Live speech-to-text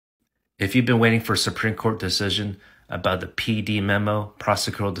If you've been waiting for a Supreme Court decision about the PD memo,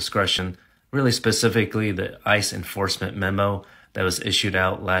 Prosecutorial Discretion, really specifically the ICE enforcement memo that was issued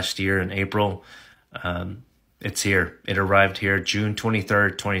out last year in April, it's here. It arrived here June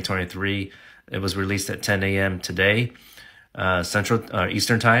 23rd, 2023. It was released at 10 a.m. today,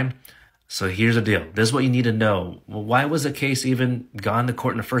 Eastern Time. So here's the deal. This is what you need to know. Well, why was the case even gone to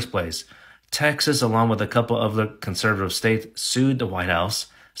court in the first place? Texas, along with a couple of other conservative states, sued the White House,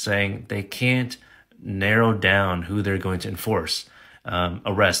 saying they can't narrow down who they're going to enforce,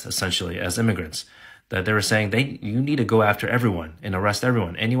 arrest essentially as immigrants. That they were saying you need to go after everyone and arrest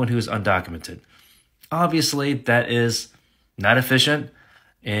everyone, anyone who's undocumented. Obviously, that is not efficient.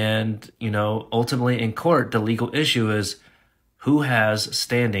 And, ultimately in court, the legal issue is who has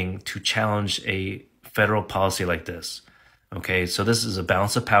standing to challenge a federal policy like this. Okay, so this is a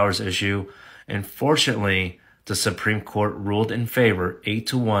balance of powers issue. And fortunately, the Supreme Court ruled in favor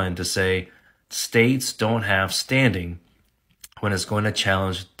 8-1 to say states don't have standing when it's going to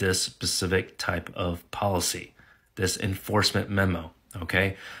challenge this specific type of policy, this enforcement memo.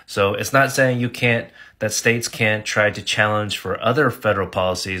 Okay, so it's not saying that states can't try to challenge for other federal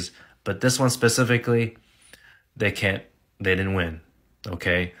policies, but this one specifically, they didn't win.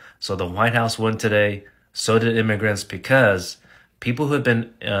 Okay, so the White House won today, so did immigrants, because people who have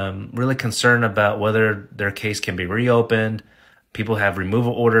been really concerned about whether their case can be reopened, people have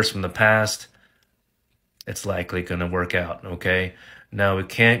removal orders from the past, it's likely going to work out, okay? Now, we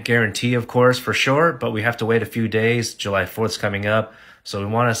can't guarantee, of course, for sure, but we have to wait a few days. July 4th is coming up, so we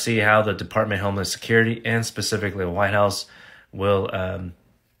want to see how the Department of Homeland Security and specifically the White House will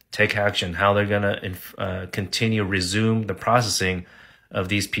take action, how they're going to resume the processing of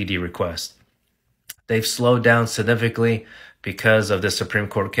these PD requests. They've slowed down significantly because of this Supreme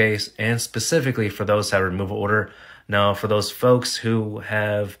Court case, and specifically for those that have removal order. Now, for those folks who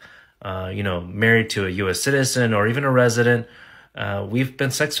have, married to a U.S. citizen or even a resident, we've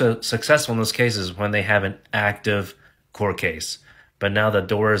been successful in those cases when they have an active court case. But now the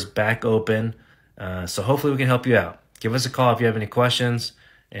door is back open, so hopefully we can help you out. Give us a call if you have any questions,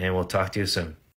 and we'll talk to you soon.